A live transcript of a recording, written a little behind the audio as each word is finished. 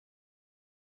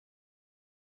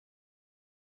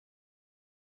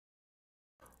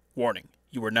Warning,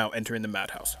 you are now entering the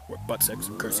madhouse, where butt sex,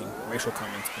 cursing, racial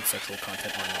comments, and sexual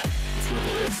content are allowed. If you are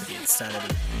prepared for the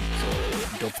insanity, enjoy,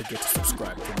 and don't forget to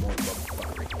subscribe for more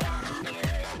motherfuckery.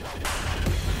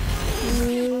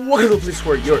 Welcome to the place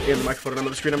where you're in the microphone and I'm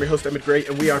on the screen. I'm your host, EmidGR3Y,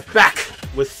 and we are back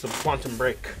with some Quantum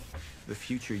Break. The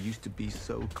future used to be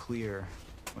so clear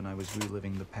when I was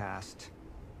reliving the past.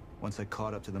 Once I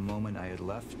caught up to the moment I had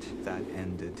left, that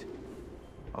ended.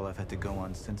 All I've had to go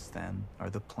on since then are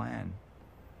the plan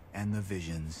and the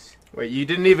visions. Wait, you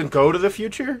didn't even go to the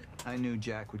future? I knew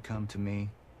Jack would come to me.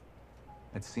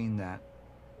 I'd seen that.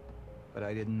 But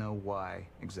I didn't know why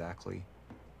exactly,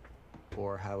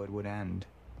 or how it would end.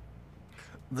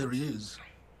 There he is.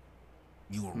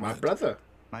 You were My right. brother.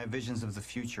 My visions of the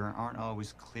future aren't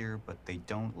always clear, but they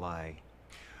don't lie.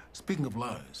 Speaking of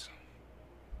lies,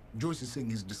 Joyce is saying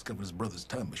he's discovered his brother's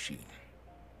time machine.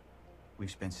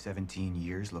 We've spent 17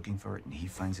 years looking for it, and he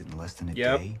finds it in less than a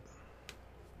Yep. day.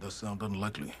 Does sound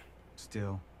unlikely.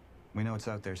 Still, we know it's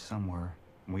out there somewhere.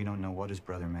 And we don't know what his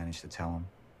brother managed to tell him.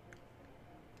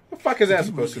 What the fuck is that If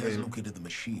he supposed to really has mean? located the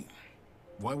machine,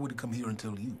 why would he come here and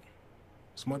tell you?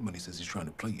 Smart Money says he's trying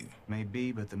to play you.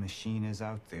 Maybe, but the machine is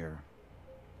out there.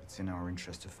 It's in our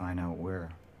interest to find out where.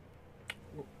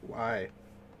 Why?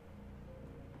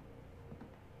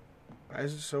 Why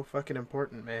is it so fucking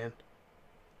important, man?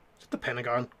 Is it the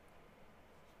Pentagon?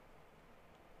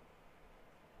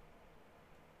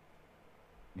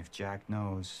 If Jack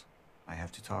knows, I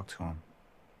have to talk to him.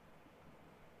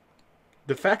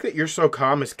 The fact that you're so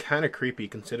calm is kind of creepy,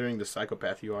 considering the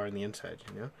psychopath you are on the inside,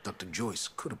 you know? Dr. Joyce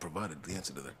could have provided the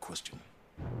answer to that question.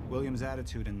 William's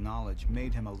attitude and knowledge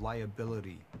made him a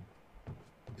liability.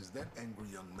 Is that angry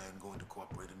young man going to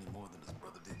cooperate any more than his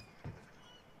brother did?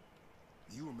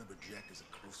 You remember Jack as a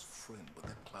close friend, but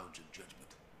that clouds your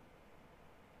judgment.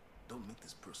 Don't make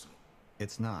this personal.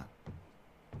 It's not.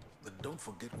 But don't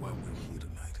forget why we're here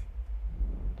tonight.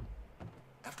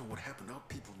 After what happened, our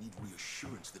people need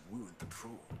reassurance that we're in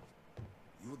control.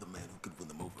 You're the man who could win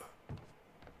them over.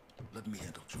 Let me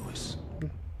handle Joyce,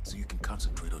 so you can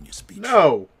concentrate on your speech.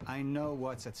 No! I know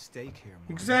what's at stake here,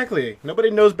 Marty. Exactly. Nobody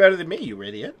knows better than me, you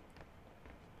idiot.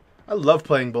 I love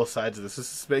playing both sides of this.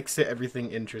 This makes it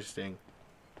everything interesting.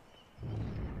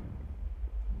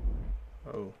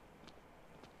 Oh.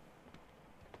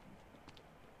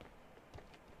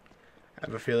 I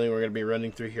have a feeling we're going to be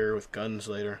running through here with guns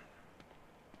later.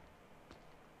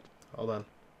 Hold on.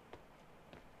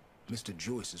 Mr.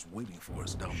 Joyce is waiting for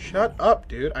us down Shut below. up,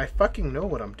 dude. I fucking know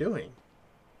what I'm doing.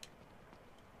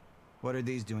 What are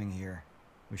these doing here?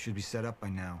 We should be set up by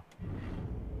now.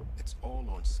 It's all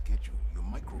on schedule. You're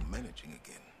micromanaging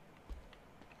again.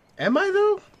 Am I,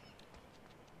 though?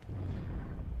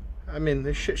 I mean,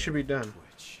 this shit should be done.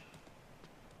 Which?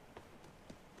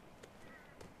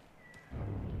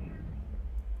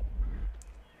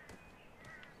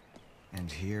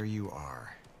 And here you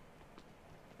are.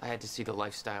 I had to see the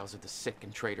lifestyles of the sick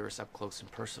and traitorous up close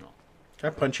and personal. Can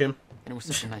I punch him? And it was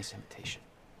such a nice invitation.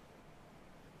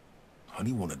 How do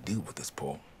you want to deal with this,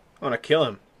 Paul? I want to kill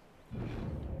him.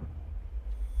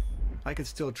 I could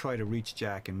still try to reach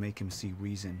Jack and make him see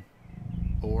reason.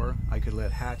 Or I could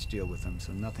let Hatch deal with him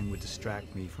so nothing would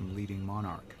distract me from leading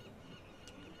Monarch.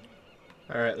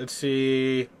 Alright, let's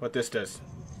see what this does.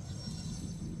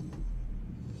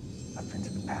 Up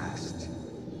into the past.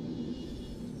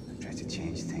 I tried to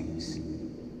change things.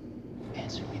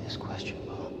 Answer me this question,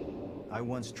 Bo. I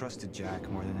once trusted Jack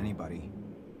more than anybody.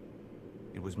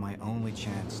 It was my only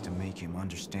chance to make him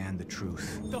understand the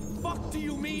truth. The fuck do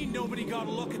you mean nobody got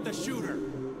a look at the shooter?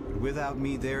 But without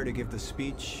me there to give the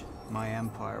speech, my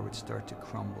empire would start to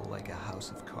crumble like a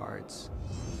house of cards.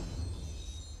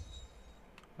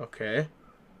 Okay.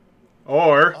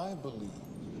 Or... I believe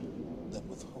that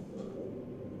with hope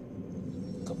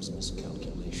comes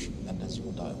miscalculation. And as you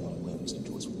and I are well aware, Mr.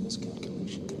 Joyce, with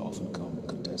miscalculation can often come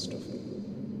catastrophe.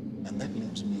 And that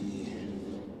leaves me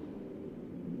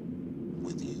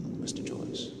with you, Mr.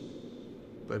 Joyce.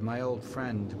 But my old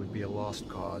friend would be a lost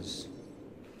cause.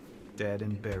 Dead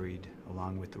and buried,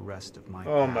 along with the rest of my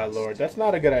Oh past. my lord, that's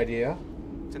not a good idea.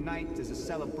 Tonight is a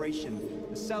celebration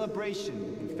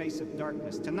in face of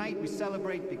darkness. Tonight we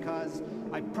celebrate because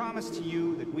I promise to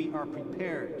you that we are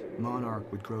prepared. Monarch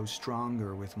would grow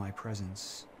stronger with my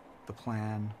presence. The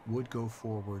plan would go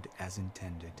forward as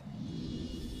intended.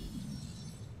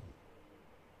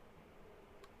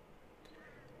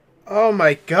 Oh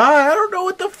my god, I don't know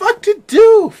what the fuck to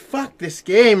do! Fuck this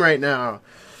game right now.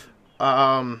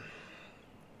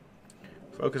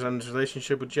 Focus on his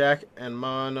relationship with Jack and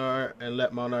Monarch, and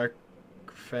let Monarch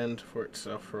fend for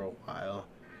itself for a while.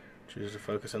 Choose to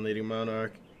focus on leading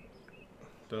Monarch.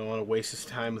 Don't want to waste his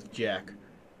time with Jack.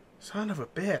 Son of a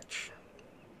bitch.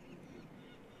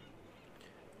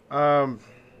 I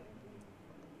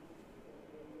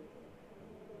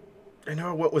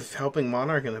know what was helping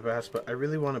Monarch in the past, but I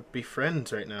really want to be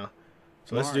friends right now.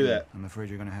 So let's do that. I'm afraid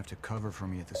you're gonna have to cover for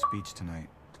me at the speech tonight.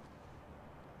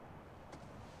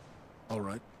 All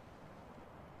right.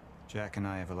 Jack and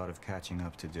I have a lot of catching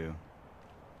up to do.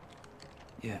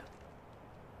 Yeah.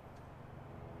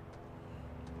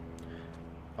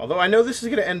 Although I know this is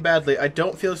going to end badly, I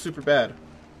don't feel super bad.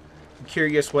 I'm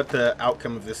curious what the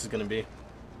outcome of this is going to be.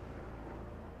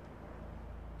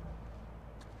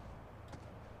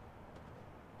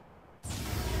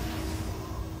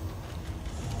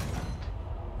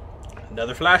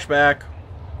 Another flashback.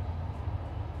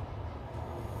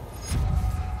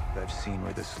 I've seen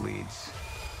where this leads.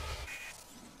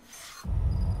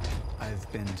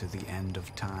 I've been to the end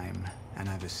of time, and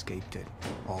I've escaped it,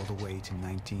 all the way to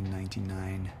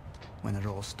 1999, when it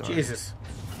all started. Jesus.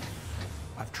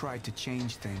 I've tried to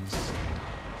change things,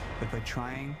 but by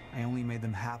trying, I only made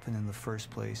them happen in the first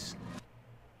place.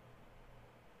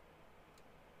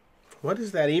 What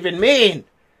does that even mean?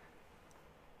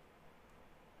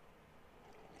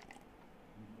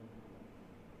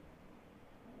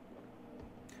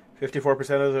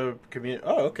 $54% of the community.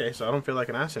 Oh, okay, so I don't feel like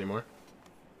an ass anymore.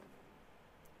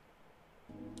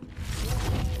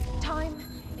 Time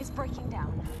is breaking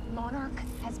down. Monarch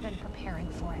has been preparing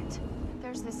for it.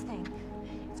 There's this thing.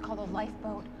 It's called a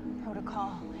lifeboat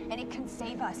protocol, and it can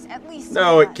save us, at least.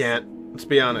 No, it can't. Let's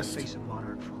be honest. Face of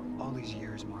Monarch for all these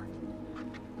years, Mark.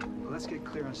 But let's get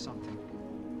clear on something.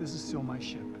 This is still my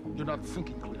ship. You're not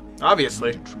thinking clearly.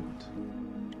 Obviously.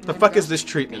 The fuck is this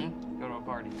treatment? Go to a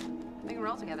party. We can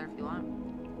roll together if you want.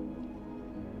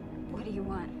 What do you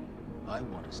want? I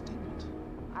want a statement.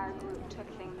 Our group took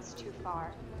things too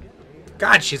far.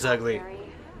 God, she's ugly. Very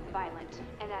violent,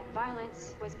 and that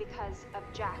violence was because of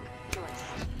Jack Joyce.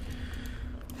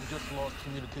 We just lost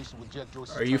communication with Jack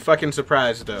Joyce. Are you fucking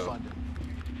surprised, though?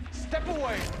 Step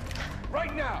away!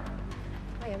 Right now!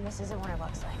 Liam, this isn't what it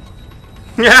looks like.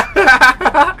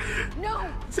 No!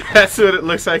 That's what it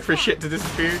looks like for shit to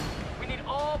disappear. We need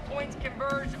all points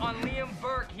converged on Liam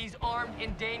Burke. He's armed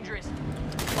and dangerous.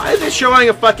 Why is it showing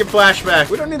a fucking flashback?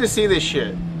 We don't need to see this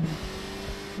shit.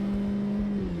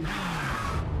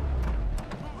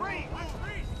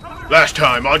 Last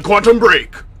time on Quantum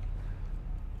Break.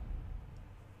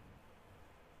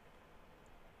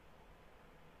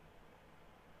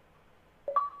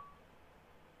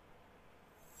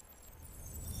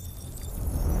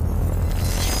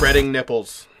 Spreading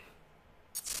nipples.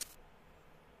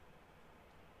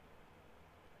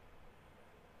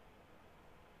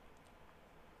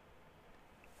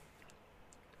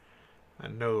 I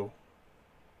know.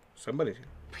 Somebody.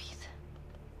 Breathe.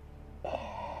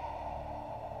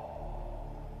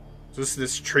 Is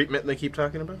this treatment they keep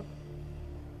talking about?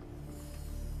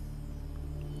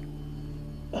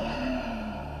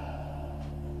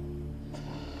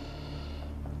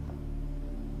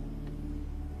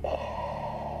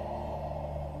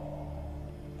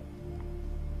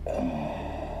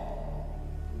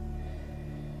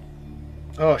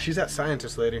 Oh, she's that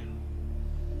scientist lady.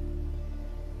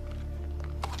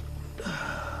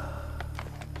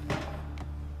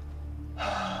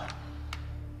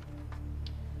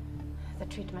 The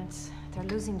treatments, they're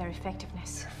losing their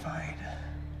effectiveness. You're fine.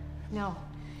 No,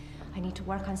 I need to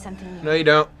work on something new. No, you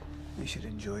don't. You should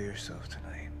enjoy yourself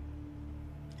tonight.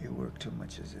 You work too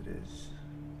much as it is.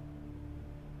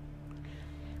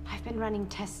 I've been running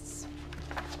tests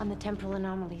on the temporal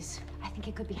anomalies. I think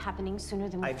it could be happening sooner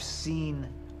than we... I've seen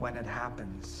when it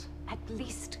happens. At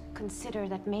least consider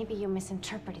that maybe you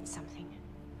misinterpreted something.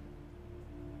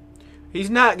 He's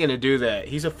not gonna do that.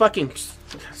 He's a fucking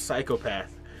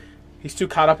psychopath. He's too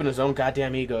caught up in his own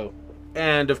goddamn ego.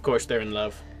 And, of course, they're in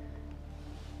love.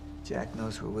 Jack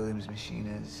knows where William's machine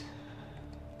is.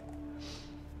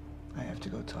 I have to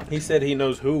go talk to him. He said he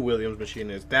knows who William's machine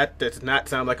is. That does not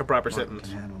sound like a proper sentence.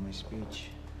 Can handle my speech.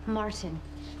 Martin.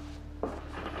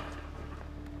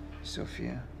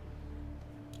 Sophia.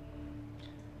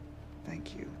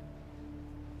 Thank you.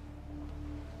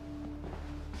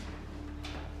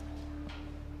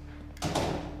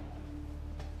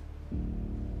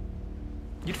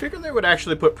 You'd figure they would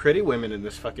actually put pretty women in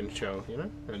this fucking show, you know?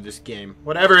 Or in this game.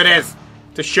 Whatever it is.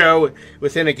 It's a show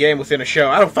within a game within a show.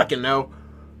 I don't fucking know.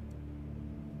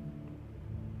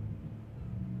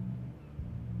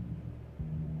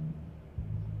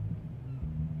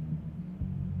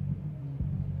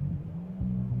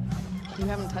 You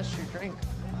haven't touched your drink.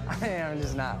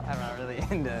 I'm not really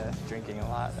into drinking a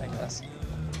lot, I guess.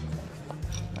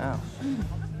 Oh.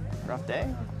 Rough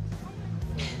day?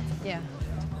 Yeah.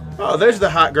 Oh, there's the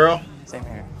hot girl. Same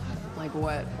here. Like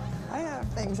what? I have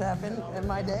things happen in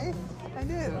my day. I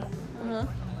do. Uh-huh.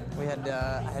 I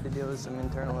had to deal with some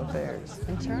internal affairs.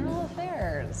 Internal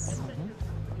affairs.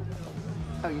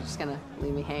 Oh, you're just gonna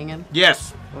leave me hanging?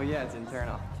 Yes. Well, yeah, it's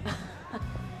internal.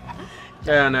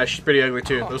 Yeah, no, she's pretty ugly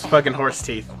too. Those fucking horse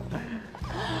teeth.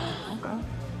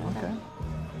 Okay.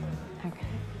 Okay.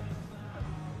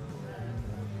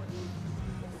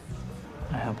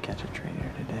 I helped catch a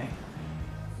traitor today.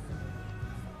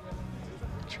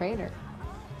 Traitor.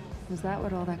 Was that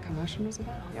what all that commotion was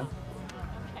about? Yep.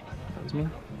 That was me.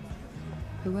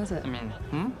 Who was it? I mean,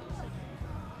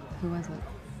 Who was it?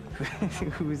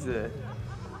 Who's the...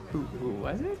 Who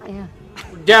was it? Yeah.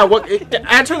 Yeah, what?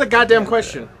 Answer the goddamn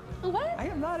question. What? I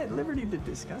am not at liberty to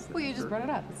discuss this. Well, you just brought it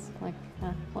up. It's like,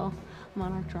 well,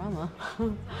 Monarch drama.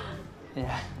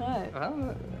 Yeah. What?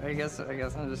 Well, I guess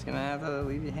I'm just gonna have to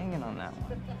leave you hanging on that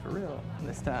one. For real.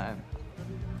 This time.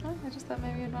 Oh, I just thought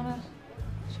maybe you'd want to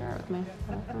share it with me.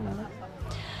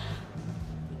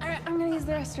 Alright, I'm gonna use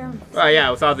the restroom. Oh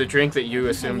yeah, with all the drink that you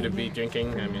assumed to be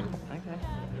drinking, I mean. Okay.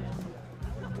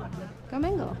 Go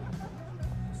mingle.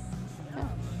 Yeah.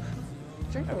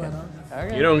 Drink a little.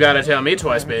 Okay. You don't gotta tell me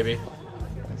twice, baby.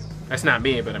 That's not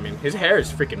me, but I mean, his hair is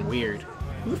freaking weird.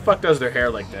 Who the fuck does their hair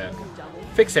like that?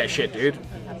 Fix that shit, dude.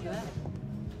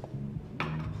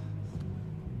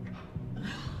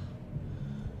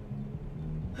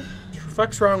 What the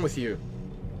fuck's wrong with you?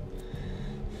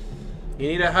 You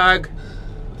need a hug?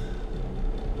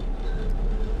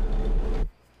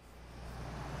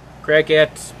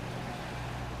 Cricket.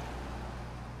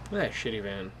 Look at that shitty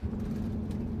van.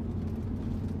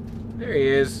 There he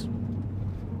is.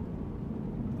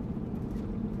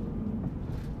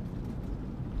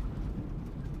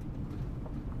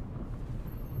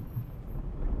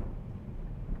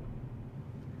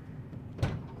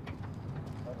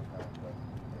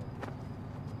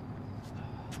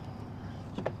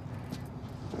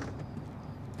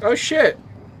 Oh shit.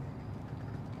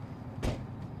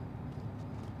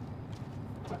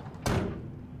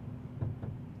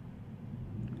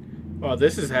 Well,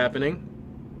 this is happening.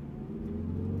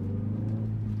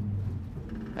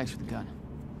 Thanks for the gun.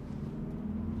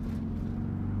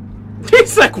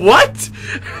 He's like, what?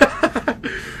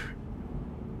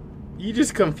 You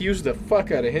just confused the fuck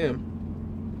out of him.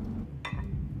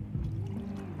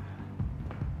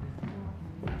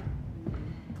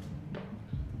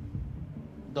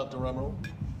 Dr. Ramiro?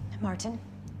 Martin,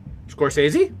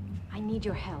 Scorsese? I need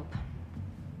your help.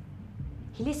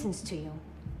 He listens to you.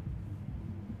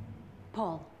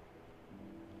 Paul,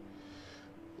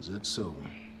 Is that so?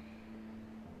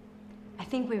 I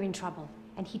think we're in trouble,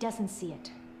 and he doesn't see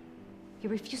it. He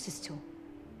refuses to.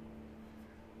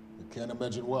 I can't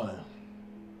imagine why.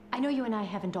 I know you and I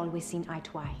haven't always seen eye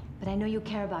to eye, but I know you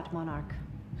care about Monarch.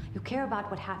 You care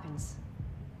about what happens.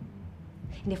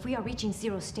 And if we are reaching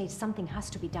zero state, something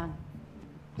has to be done.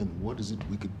 And what is it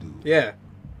we could do? Yeah.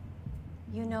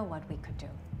 You know what we could do.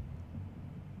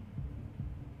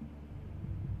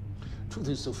 Truth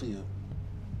is, Sophia,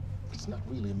 it's not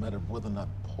really a matter of whether or not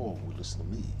Paul will listen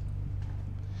to me.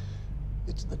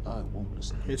 It's that I won't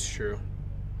listen to him. It's true.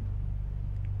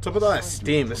 What's up with all that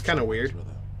steam? That's kind of weird.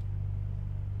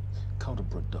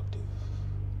 Counterproductive.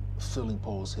 Filling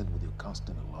Paul's head with your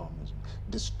constant alarms,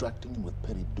 distracting him with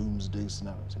petty doomsday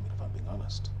scenarios. I mean, if I'm being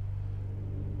honest,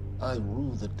 I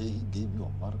rue the day he gave you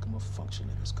a modicum of function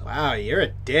in his company. Wow, you're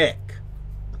a dick.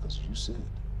 Because you said,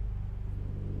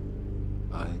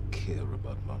 I care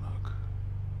about Monarch.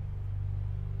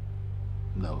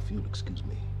 Now, if you'll excuse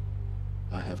me,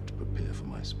 I have to prepare for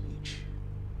my speech.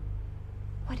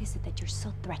 What is it that you're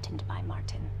so threatened by,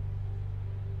 Martin?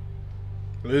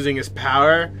 Losing his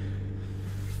power.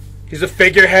 He's a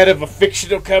figurehead of a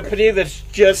fictional company that's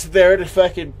just there to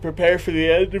fucking prepare for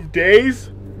the end of days.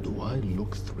 Do I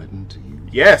look threatened to you?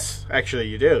 Yes, actually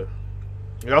you do.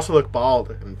 You also look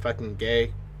bald and fucking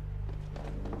gay.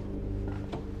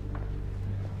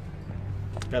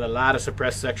 Got a lot of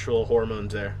suppressed sexual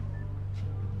hormones there.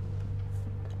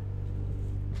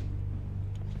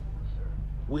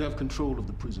 We have control of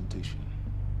the presentation.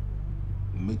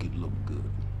 Make it look good.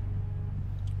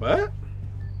 What?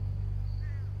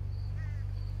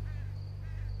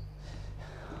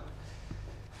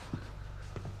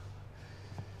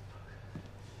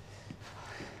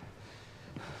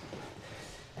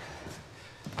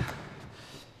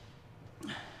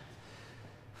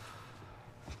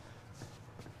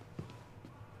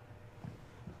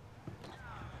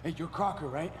 Hey, you're Crocker,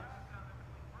 right?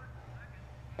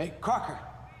 Hey, Crocker.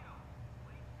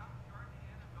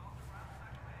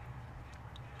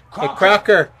 Hey,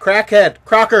 Crocker, crackhead,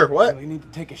 Crocker, what? You need to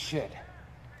take a shit.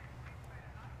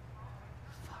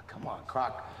 Come on,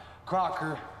 Crocker. Come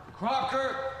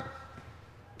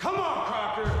on,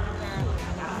 Crocker.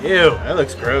 Ew, that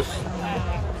looks gross.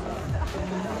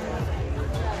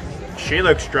 She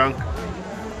looks drunk.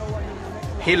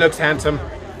 He looks handsome.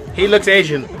 He looks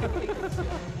Asian.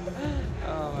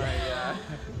 Oh my god.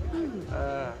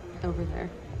 Over there.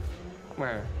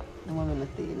 Where? The woman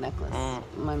with the necklace.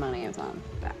 My money is on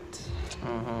that.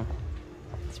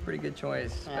 It's a pretty good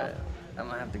choice, Yeah. but I'm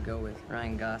gonna have to go with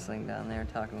Ryan Gosling down there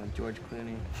talking with George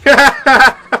Clooney.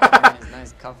 Wearing his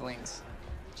nice cufflinks,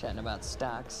 chatting about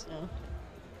stocks.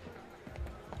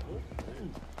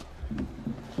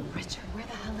 Richard, where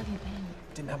the hell have you been?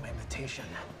 Didn't have my invitation.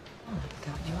 Oh my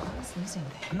god, you're always losing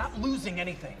things. I'm not losing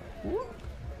anything.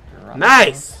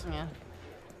 Nice. Yeah.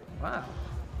 Wow.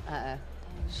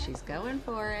 She's going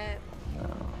for it.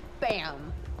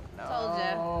 Bam. Told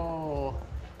ya. Oh.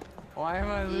 Why am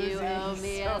I losing You owe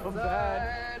me so a sword.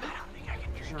 bad? I don't think I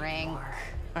can drink Drink.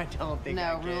 I don't think I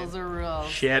No, can. rules are rules.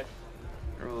 Shit.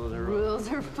 Rules are rules.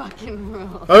 Rules are fucking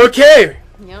rules. Okay.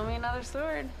 You owe me another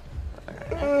sword.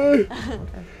 I'm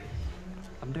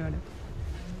doing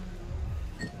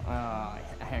it. I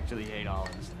actually hate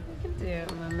olives. You can do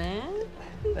it, my man.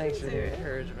 Thanks for the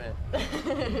encouragement.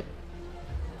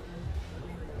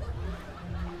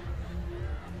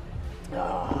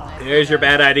 There's your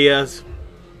bad ideas.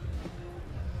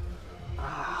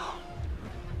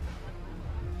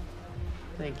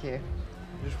 Thank you.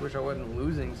 I just wish I wasn't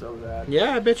losing so bad.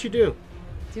 Yeah, I bet you do.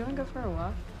 Do you want to go for a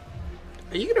walk?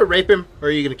 Are you gonna rape him or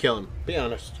are you gonna kill him? Be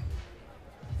honest.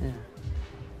 Yeah.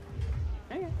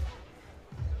 Okay.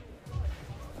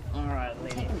 All right,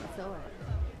 lady. Sword.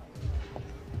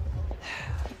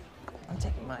 I'm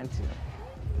taking mine too.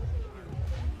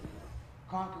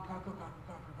 Crocker.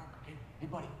 Hey,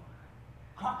 buddy.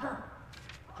 Crocker.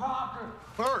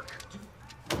 Burke!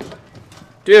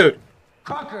 Dude.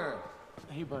 Crocker.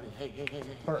 Hey, buddy. Hey.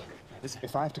 Burke,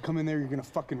 if I have to come in there, you're gonna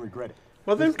fucking regret it.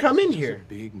 Well, then come in It's here. a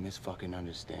big misfucking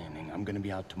understanding. I'm gonna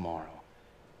be out tomorrow.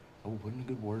 Oh, wasn't a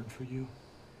good word for you?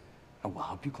 I will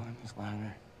help you climb this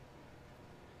ladder.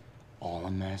 All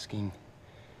I'm asking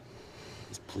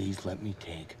is please let me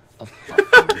take a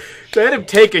fucking Let him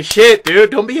take a shit, dude.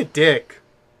 Don't be a dick.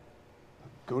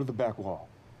 Go to the back wall.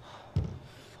 Fuck,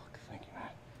 thank you, man.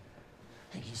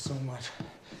 Thank you so much.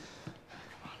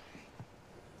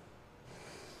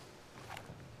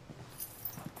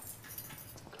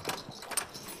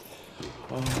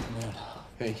 Oh, man.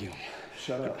 Thank you.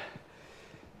 Shut up.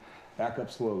 Back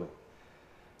up slowly.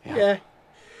 Yeah.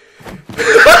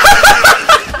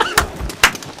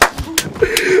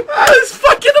 That is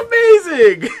fucking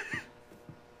amazing.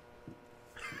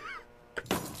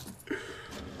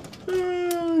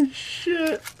 Oh,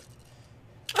 shit.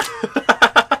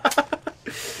 I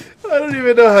don't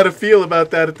even know how to feel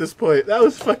about that at this point. That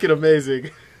was fucking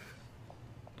amazing.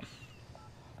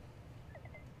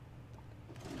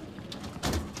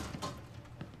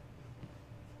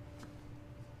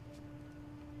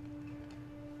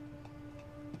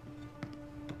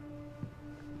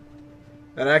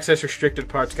 That access restricted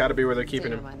part's got to be where they're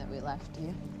keeping So you him. don't mind that we left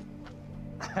you?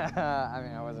 I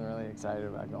mean, I wasn't really excited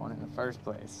about going in the first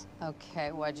place.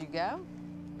 Okay, why'd you go?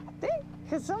 I think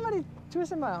because somebody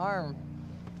twisted my arm.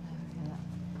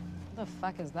 What the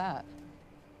fuck is that?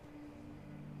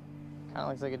 Kind of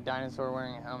looks like a dinosaur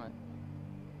wearing a helmet.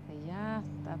 Yeah,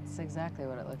 that's exactly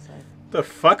what it looks like. The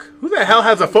fuck? Who the hell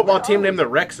has a football team named the Are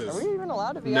Rexes? we even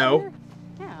allowed to be out No. here?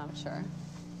 Yeah, I'm sure.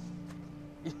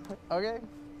 Okay.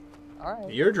 All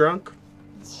right. You're drunk.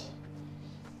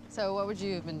 So what would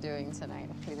you have been doing tonight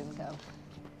if we didn't go?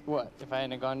 What, if I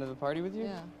hadn't gone to the party with you?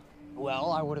 Yeah.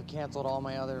 Well, I would have canceled all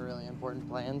my other really important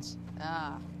plans.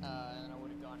 Ah. And I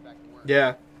would have gone back to work.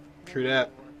 Yeah, true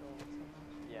that.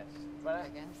 Yes. But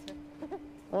Against it?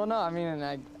 well, no, I mean,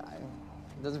 it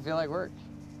doesn't feel like work.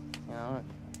 You know?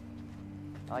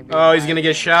 I like being Oh, he's back. gonna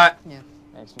get shot. Yeah.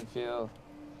 Makes me feel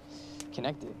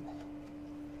connected.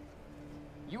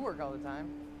 You work all the time.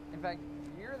 In fact,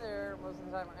 you're there most of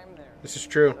the time I'm there. This is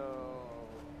true.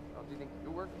 So, do you think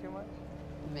you work too much?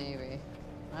 Maybe.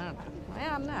 I don't know.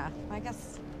 Yeah, nah. I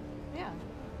guess. Yeah.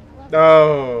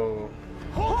 Oh.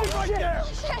 Hold it right there!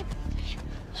 Shit!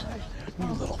 You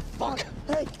little fuck!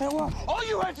 Hey, what? All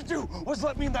you had to do was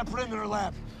let me in that perimeter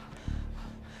lab.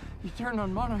 You turned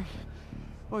on Monarch.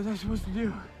 What was I supposed to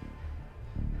do?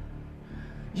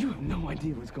 You have no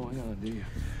idea what's going on, do you?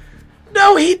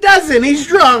 No, he doesn't. He's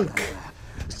drunk.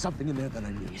 There's something in there that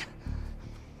I need.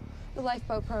 The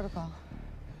lifeboat protocol.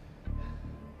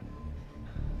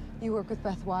 You work with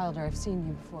Beth Wilder. I've seen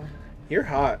you before. You're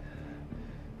hot.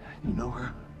 You know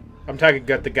her? I'm talking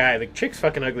about the guy. The chick's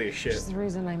fucking ugly as shit. That's the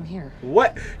reason I'm here.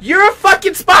 What? You're a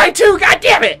fucking spy too, god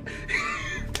damn it!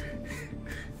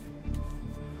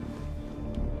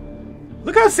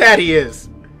 Look how sad he is.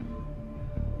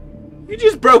 You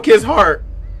just broke his heart.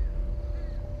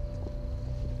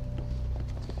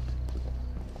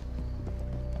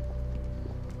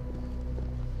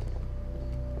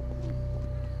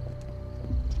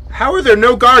 How are there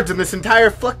no guards in this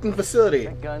entire fucking facility? Is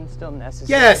that gun still necessary?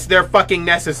 Yes, they're fucking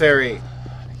necessary.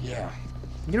 Yeah.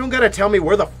 You don't gotta tell me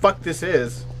where the fuck this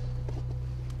is.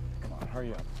 Come on,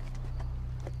 hurry up.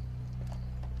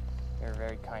 You're a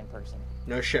very kind person.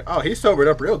 No shit. Oh, he sobered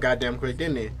up real goddamn quick,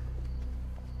 didn't he?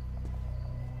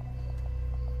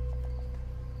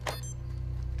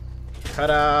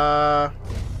 Ta-da!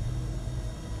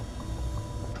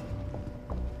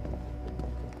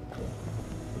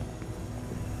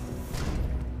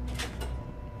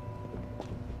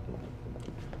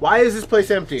 Why is this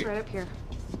place empty? It's right up here.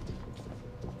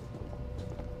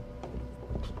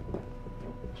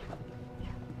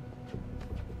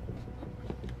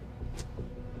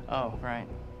 Oh, right.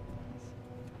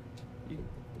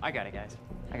 I got it, guys.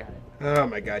 I got it. Oh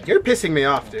my god, you're pissing me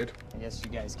off, dude. I guess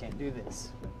you guys can't do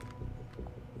this.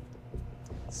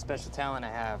 It's a special talent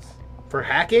I have. For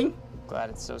hacking?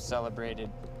 Glad it's so celebrated.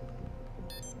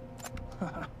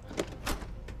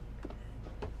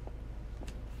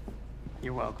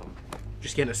 You're welcome.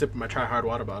 Just getting a sip of my try-hard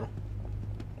water bottle.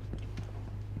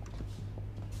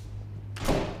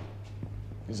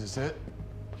 Is this it?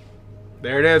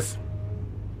 There it is.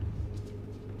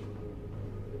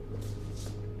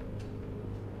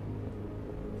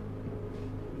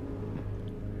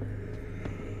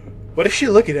 What is she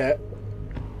looking at?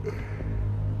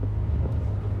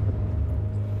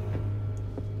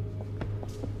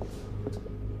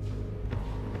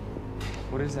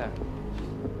 What is that?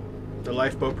 The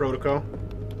lifeboat protocol.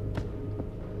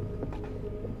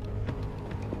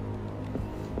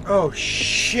 Oh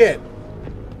shit!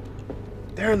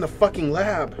 They're in the fucking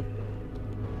lab.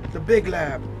 The big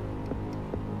lab.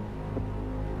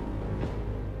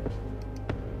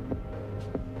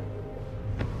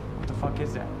 What the fuck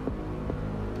is that?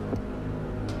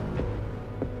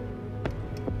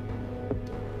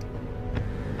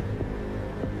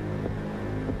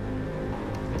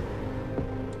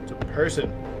 It's a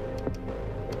person.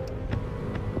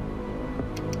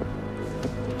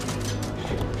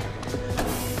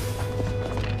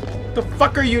 What the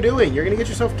fuck are you doing? You're gonna get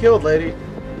yourself killed, lady.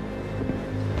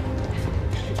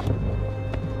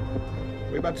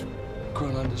 We about to...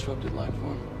 Grown undisrupted life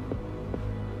form.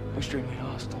 Extremely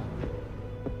hostile.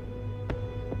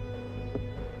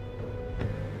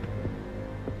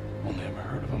 Only ever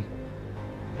heard of him.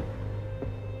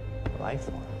 Life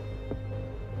form.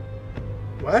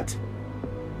 What?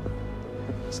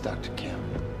 It's Dr. Kim.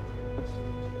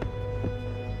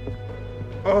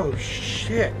 Oh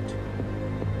shit.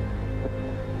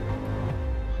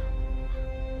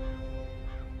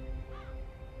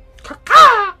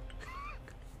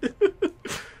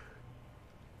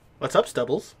 What's up,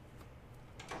 Stubbles?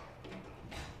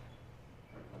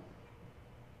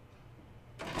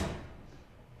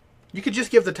 You could just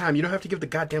give the time. You don't have to give the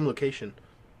goddamn location.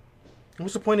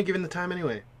 What's the point of giving the time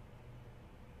anyway?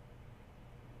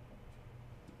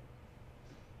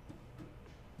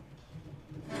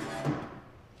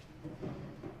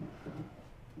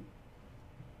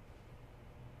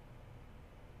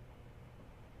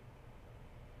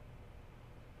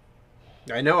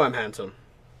 I know I'm handsome.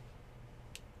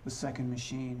 The second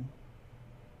machine.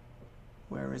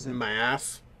 Where is it? In my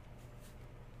ass.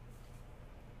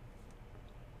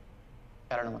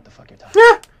 I don't know what the fuck you're talking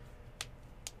about.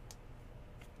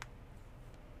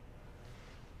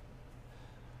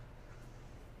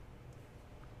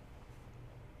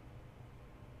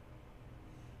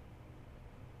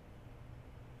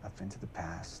 I've been to the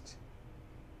past.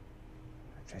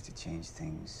 I've tried to change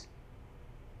things.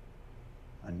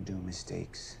 Undo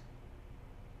mistakes.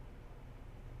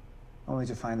 Only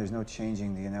to find there's no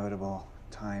changing the inevitable.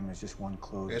 Time is just one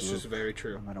closed This loop. is very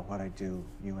true. No matter what I do,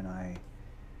 you and I,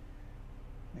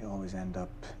 we always end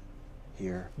up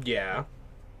here. Yeah.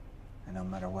 And no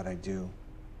matter what I do,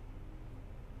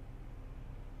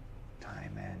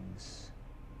 time ends.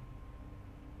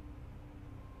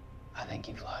 I think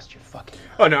you've lost your fucking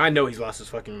mind. Oh no, I know he's lost his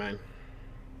fucking mind.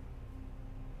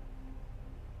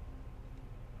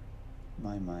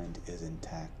 My mind is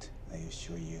intact, I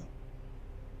assure you.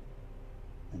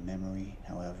 My memory,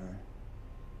 however,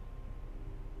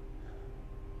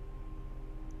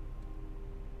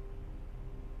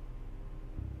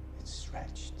 it's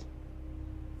stretched.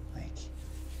 Like,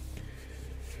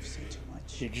 you've seen too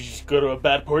much. Did you just go to a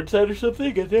bad porn site or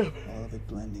something? Goddamn. All of it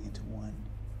blending into one.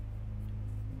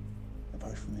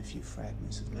 Apart from a few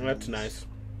fragments of memories. That's nice.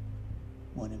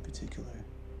 One in particular.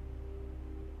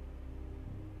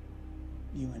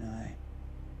 You and I.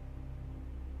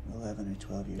 11 or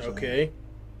 12 years old. Okay.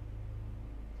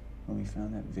 When we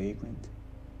found that vagrant.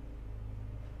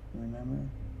 Remember?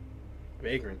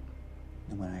 Vagrant.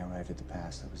 And when I arrived at the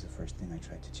past, that was the first thing I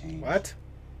tried to change. What?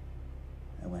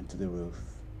 I went to the roof.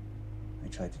 I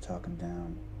tried to talk him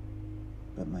down.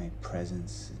 But my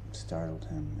presence startled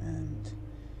him, and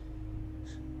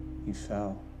he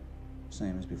fell.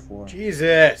 Same as before.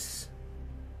 Jesus!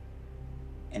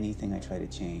 Anything I try to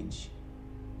change,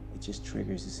 it just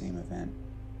triggers the same event.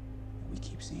 We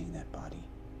keep seeing that body.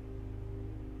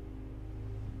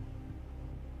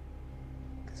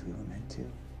 Because we were meant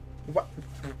to. What?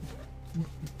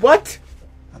 What?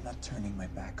 I'm not turning my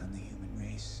back on the human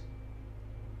race.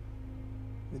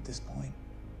 At this point,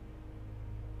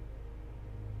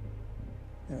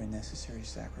 they're a necessary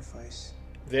sacrifice.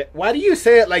 Why do you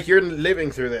say it like you're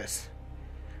living through this?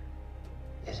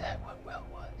 Is that what Will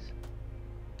was?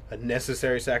 A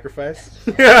necessary sacrifice?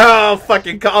 I'll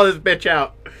fucking call this bitch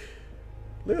out.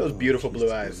 Look at those beautiful blue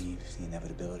eyes. The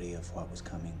inevitability of what was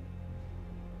coming.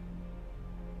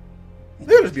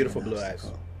 Look at those beautiful blue eyes.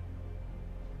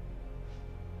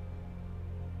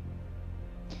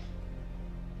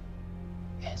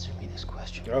 Answer me this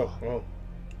question. Oh.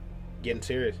 Getting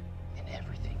serious. In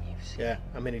everything you've seen. Yeah,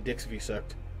 how many dicks have you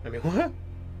sucked? I mean, what?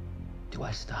 Do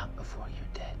I stop before you're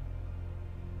dead?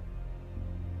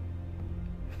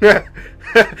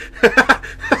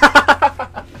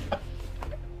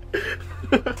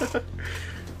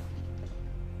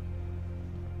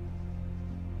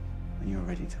 When you're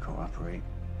ready to cooperate,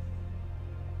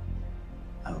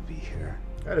 I'll be here.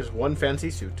 That is one fancy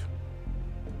suit.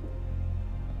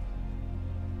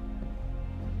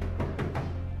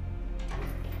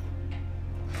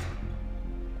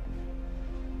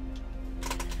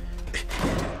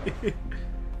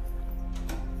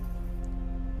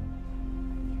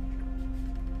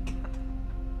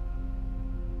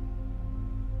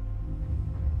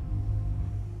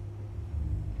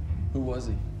 Who was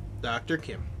he? Dr.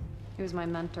 Kim. He was my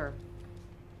mentor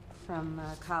from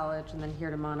college and then here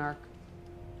to Monarch.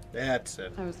 That's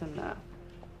it. I was in a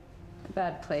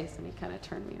bad place and he kind of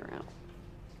turned me around.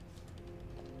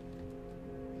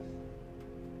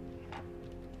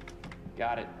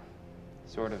 Got it.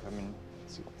 Sort of. I mean,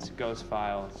 it's ghost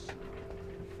files.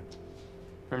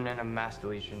 Remnant of mass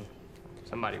deletion.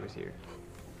 Somebody was here.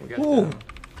 You got the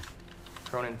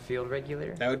Cronin field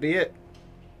regulator? That would be it.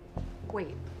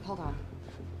 Wait, hold on.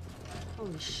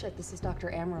 Holy shit, this is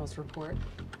Dr. Amaril's report.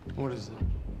 What is it?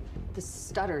 The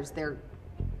stutters, they're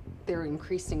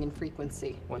increasing in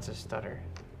frequency. What's a stutter?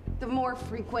 The more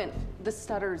frequent the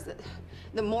stutters,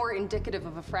 the more indicative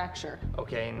of a fracture.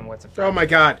 Okay, and what's a fracture? Oh my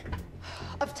god.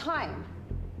 Of time.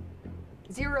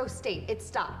 0 state, it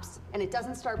stops, and it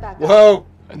doesn't start back up. Whoa!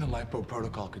 And the LiPo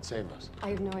protocol could save us. I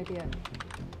have no idea.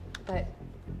 But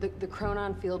the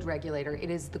Cronin field regulator, it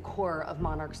is the core of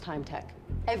Monarch's time tech.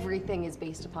 Everything is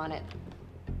based upon it.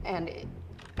 And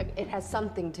it has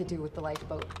something to do with the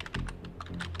lifeboat.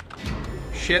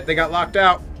 Shit, they got locked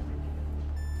out.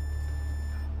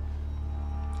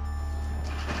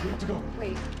 We have to go.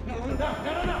 Wait. No.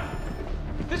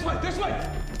 This way.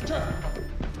 Turn.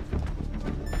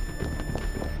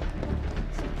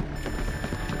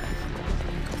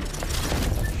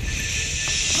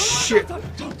 Shit. Don't.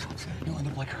 You'll end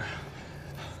up like her.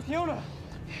 Fiona.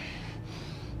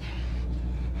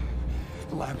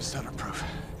 The lab is stutter-proof.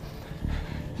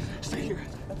 Stay here.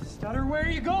 Stutter, where are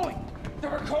you going? There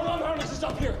are Cronin harnesses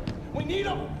up here. We need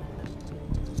them.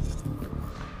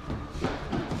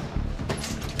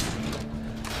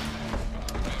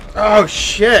 Oh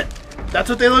shit! That's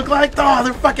what they look like? Oh,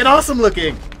 they're fucking awesome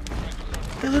looking!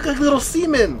 They look like little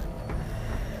seamen!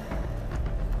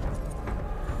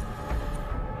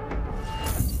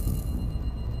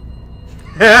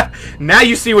 Now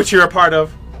you see what you're a part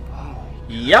of.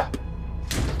 Yep.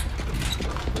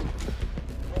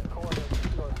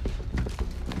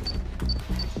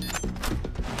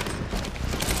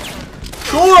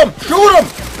 Shoot him! Shoot him!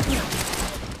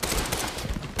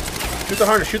 Shoot the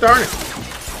harness, shoot the harness.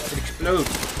 It explodes.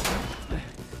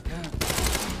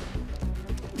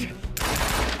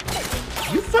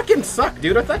 You fucking suck,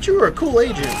 dude. I thought you were a cool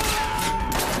agent.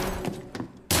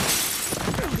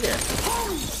 Yeah.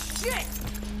 Holy shit!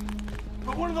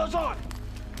 Put one of those on.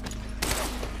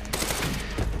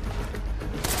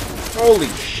 Holy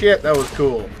shit, that was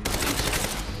cool.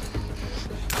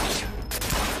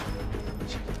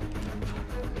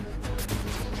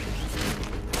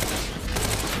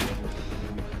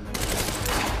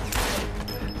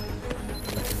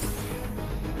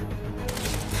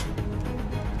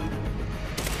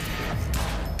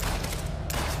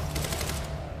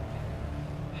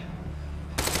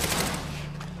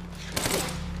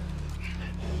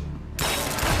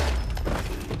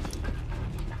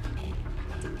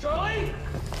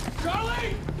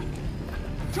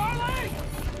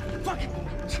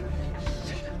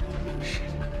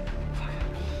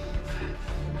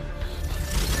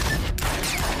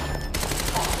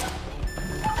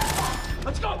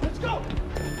 Let's go! Let's go!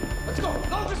 Let's go!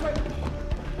 No, this way!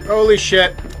 Holy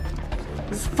shit.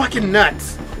 This is fucking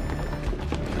nuts.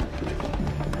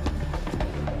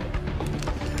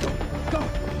 Go!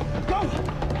 Go!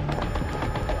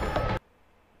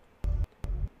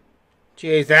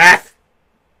 Jesus.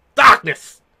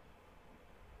 Darkness.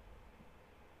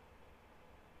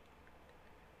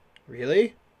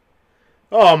 Really?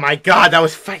 Oh my god, that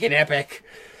was fucking epic.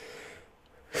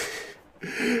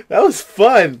 That was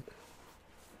fun.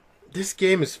 This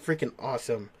game is freaking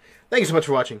awesome. Thank you so much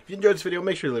for watching. If you enjoyed this video,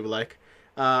 make sure to leave a like.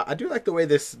 I do like the way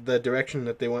the direction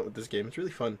that they went with this game. It's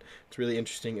really fun. It's really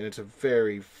interesting, and it's a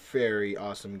very, very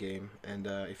awesome game. And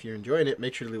if you're enjoying it,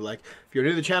 make sure to leave a like. If you're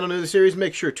new to the channel, new to the series,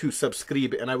 make sure to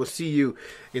subscribe. And I will see you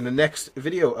in the next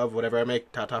video of whatever I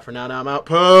make. Ta-ta for now. Now I'm out.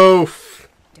 Poof!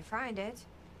 Defined it,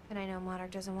 and I know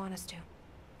Monarch doesn't want us to.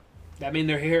 That mean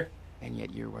they're here? And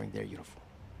yet you're wearing their uniform.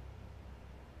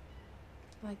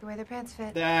 I like the way their pants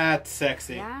fit. That's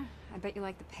sexy. Yeah? I bet you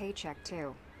like the paycheck,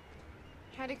 too.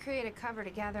 Tried to create a cover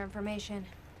to gather information.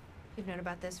 You've known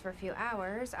about this for a few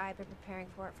hours. I've been preparing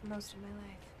for it for most of my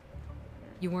life.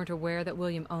 You weren't aware that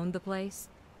William owned the place?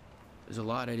 There's a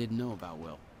lot I didn't know about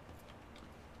Will.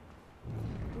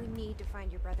 We need to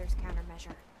find your brother's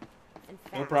countermeasure. And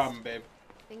fast. No problem, babe.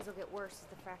 Things will get worse as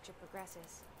the fracture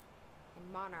progresses.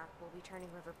 And Monarch will be turning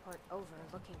Riverport over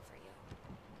looking for you.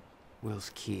 Will's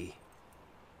key.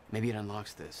 Maybe it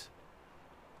unlocks this.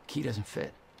 Key doesn't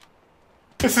fit.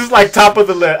 This is like top of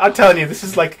the list. I'm telling you, this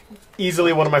is like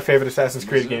easily one of my favorite Assassin's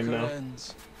Creed games now. And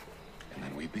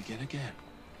then we begin again.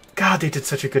 God, they did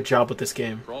such a good job with this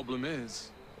game. Problem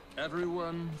is,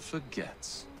 everyone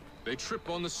forgets. They trip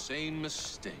on the same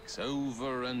mistakes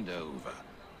over and over.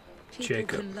 People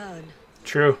Jacob. can learn.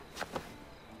 True.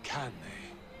 Can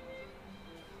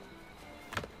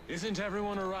they? Isn't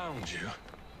everyone around you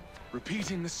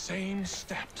repeating the same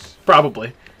steps?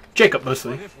 Probably. Jacob,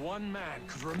 mostly. But if one man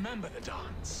could remember the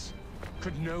dance,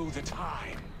 could know the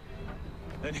time,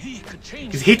 then he could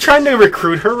change. Is he trying to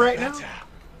recruit her right now?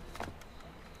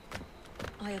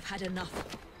 I have had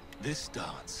enough. This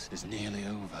dance is nearly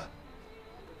over.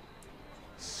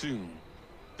 Soon,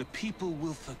 the people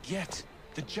will forget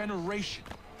the generation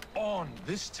on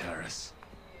this terrace.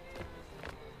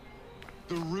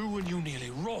 The ruin you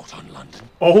nearly wrought on London.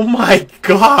 Oh my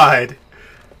god!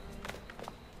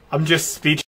 I'm just speechless.